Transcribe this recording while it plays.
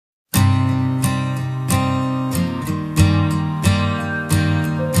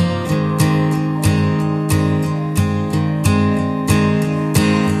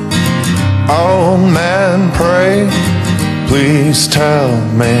Old man, pray, please tell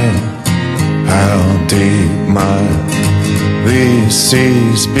me how deep might these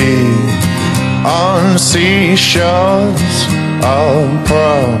seas be on seashores of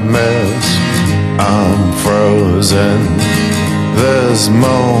promise. I'm frozen this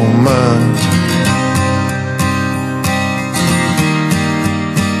moment.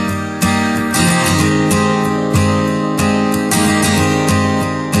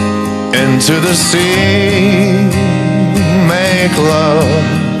 Into the sea, make love,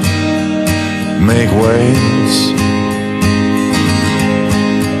 make waves.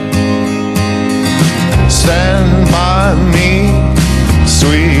 Stand by me,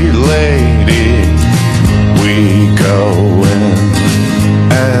 sweet lady. We go in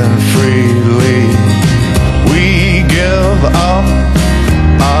and freely we give up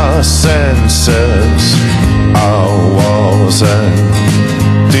our senses, our walls and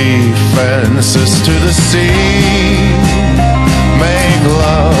defenses. To the sea, make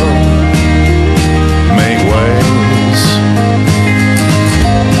love, make waves.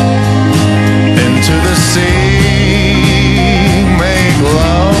 Into the sea, make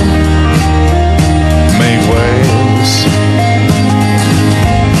love, make waves.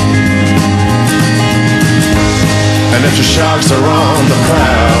 And if the sharks are on the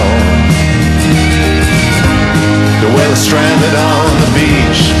prowl, the whale is stranded on the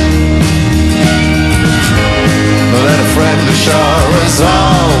beach, let a friendly shore is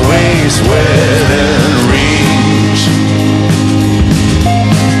always within reach.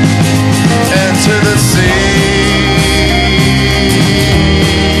 Into the sea,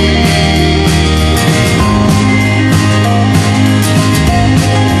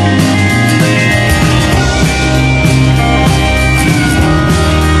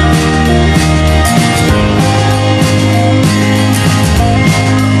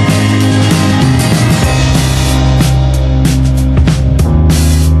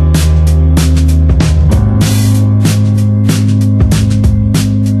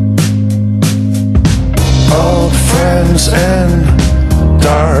 in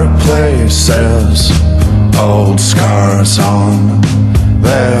dark places, old scars on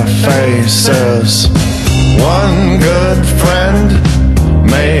their faces. One good friend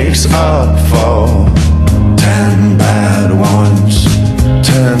makes up for 10 bad ones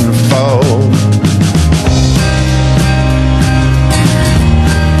tenfold.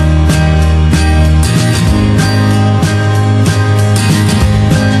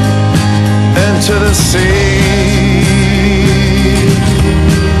 Into the sea,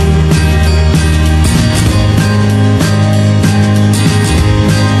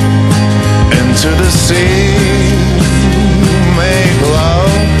 to the sea, make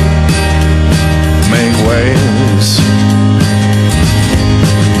love, make waves.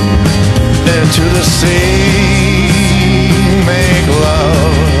 Into the sea, make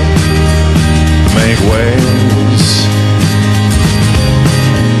love, make waves.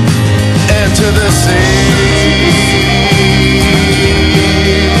 Into the sea,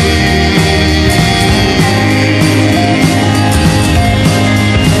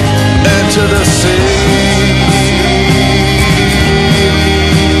 into the sea.